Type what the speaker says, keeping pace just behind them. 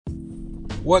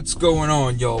What's going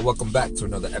on, y'all? Welcome back to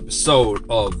another episode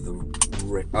of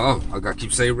the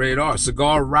keep saying Radar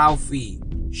Cigar Ralphie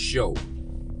Show.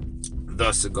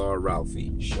 The Cigar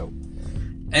Ralphie Show.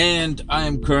 And I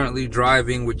am currently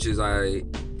driving, which is I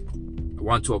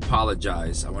want to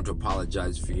apologize. I want to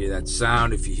apologize if you hear that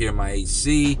sound, if you hear my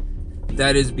AC.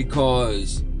 That is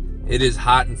because it is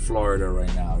hot in Florida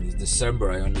right now. It is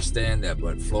December, I understand that,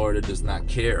 but Florida does not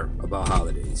care about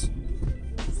holidays.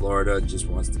 Florida just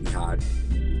wants to be hot,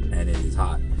 and it is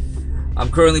hot. I'm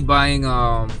currently buying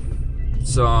I'm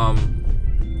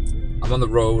on the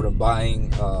road. I'm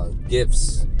buying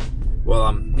gifts. Well,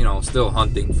 I'm still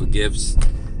hunting for gifts.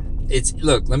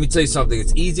 Look, let me tell you something.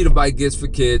 It's easy to buy gifts for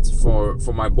kids, for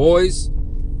my boys,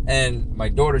 and my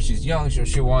daughter. She's young, so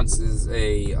she wants is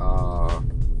a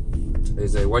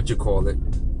what you call it,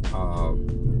 a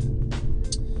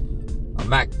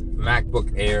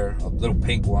MacBook Air, a little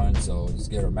pink one. So just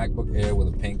get her a MacBook Air with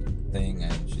a pink thing,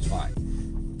 and she's fine.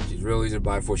 She's real easy to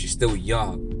buy for. She's still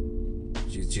young.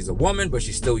 She's a woman, but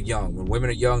she's still young. When women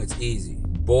are young, it's easy.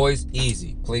 Boys,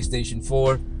 easy. PlayStation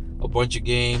 4, a bunch of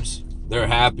games. They're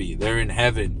happy. They're in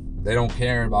heaven. They don't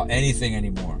care about anything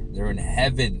anymore. They're in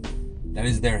heaven. That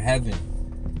is their heaven.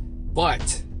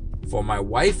 But for my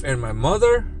wife and my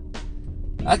mother,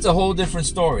 that's a whole different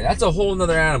story. That's a whole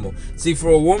nother animal. See, for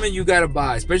a woman, you gotta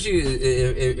buy, especially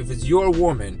if it's your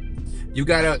woman, you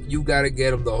gotta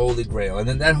get them the Holy Grail, and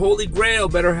then that Holy Grail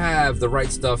better have the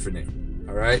right stuff in it.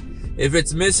 All right. If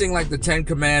it's missing like the 10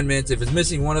 commandments, if it's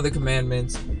missing one of the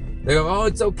commandments, they go, "Oh,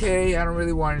 it's okay. I don't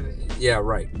really want it." Yeah,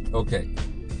 right. Okay.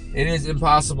 It is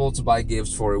impossible to buy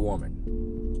gifts for a woman.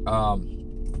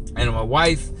 And my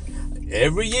wife,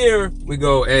 every year we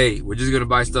go, "Hey, we're just gonna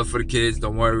buy stuff for the kids.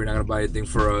 Don't worry, we're not gonna buy anything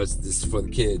for us. This is for the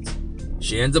kids."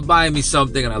 She ends up buying me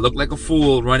something, and I look like a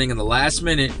fool running in the last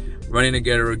minute, running to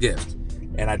get her a gift.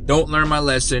 And I don't learn my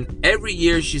lesson. Every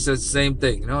year she says the same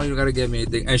thing. "No, you gotta get me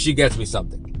anything," and she gets me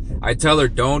something. I tell her,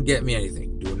 "Don't get me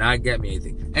anything. Do not get me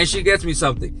anything," and she gets me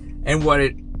something. And what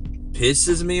it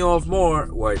pisses me off more,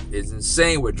 what is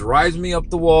insane, what drives me up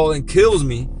the wall and kills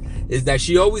me, is that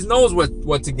she always knows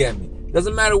what to get me.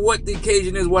 Doesn't matter what the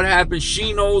occasion is, what happens,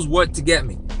 she knows what to get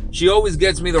me. She always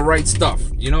gets me the right stuff.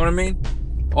 You know what I mean?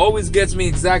 Always gets me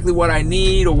exactly what I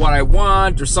need or what I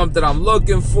want or something I'm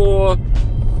looking for.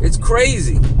 It's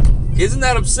crazy. Isn't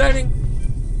that upsetting?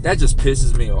 That just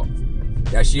pisses me off.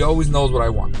 That she always knows what I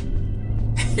want.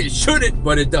 It shouldn't,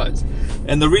 but it does.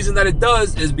 And the reason that it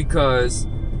does is because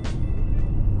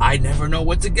I never know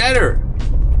what to get her.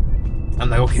 I'm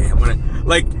like, okay,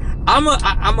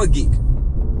 I'm a geek.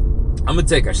 I'm gonna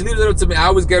take her. She leaves it up to me. I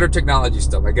always get her technology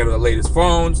stuff. I get her the latest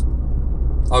phones.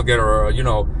 I'll get her, a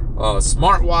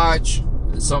smartwatch,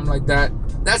 something like that.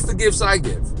 That's the gifts I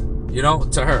give,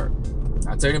 to her.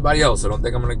 Not to anybody else. I don't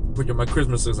think I'm gonna put you on my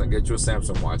Christmas list and get you a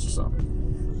Samsung watch or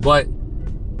something. But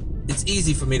it's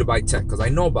easy for me to buy tech because I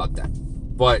know about that.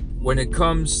 But when it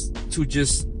comes to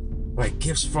just like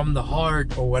gifts from the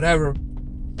heart or whatever,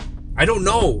 I don't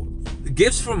know.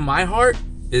 Gifts from my heart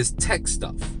is tech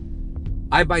stuff.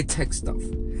 I buy tech stuff.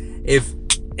 If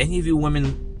any of you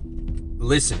women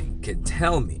listening can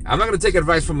tell me, I'm not going to take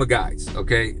advice from the guys,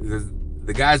 okay?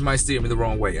 The guys might steer me the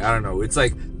wrong way. I don't know. It's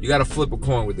like you got to flip a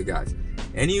coin with the guys.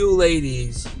 Any of you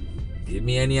ladies, give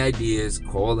me any ideas.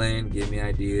 Call in, give me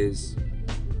ideas.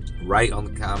 Write on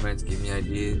the comments, give me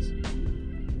ideas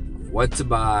of what to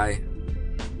buy.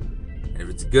 And if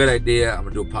it's a good idea, I'm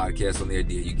going to do a podcast on the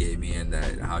idea you gave me and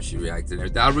how she reacted.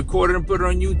 And I'll record it and put it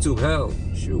on YouTube. Hell,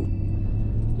 shoot.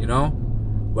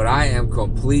 But I am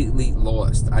completely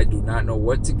lost. I do not know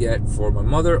what to get for my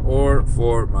mother or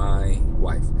for my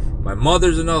wife. My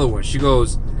mother's another one. She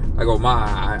goes, I go, "Ma,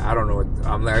 I don't know what,"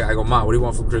 I go, "Ma, what do you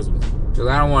want for Christmas?" She goes,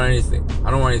 "I don't want anything.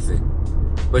 I don't want anything."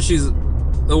 But she's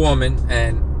a woman,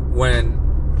 and when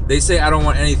they say I don't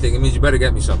want anything, it means you better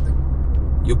get me something.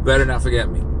 You better not forget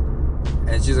me.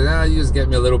 And she's like, "You just get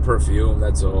me a little perfume,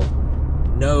 that's all."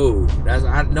 No,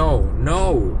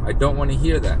 no, I don't want to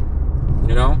hear that.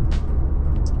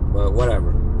 But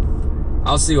whatever.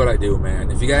 I'll see what I do, man.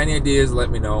 If you got any ideas,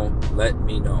 let me know.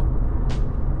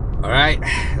 All right,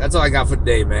 that's all I got for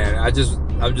today, man. I'm just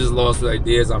lost with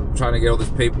ideas. I'm trying to get all this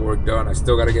paperwork done. I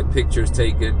still got to get pictures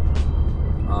taken.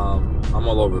 I'm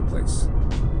all over the place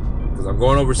because I'm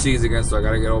going overseas again, so I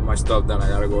got to get all my stuff done. I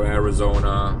got to go to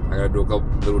Arizona. I got to do a couple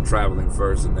little traveling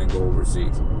first and then go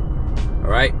overseas. All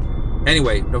right.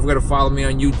 Anyway, don't forget to follow me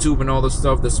on YouTube and all the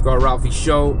stuff, The Cigar Ralphie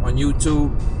Show on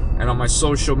YouTube and on my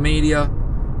social media,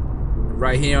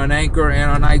 right here on Anchor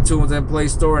and on iTunes and Play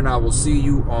Store, and I will see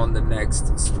you on the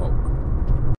next smoke.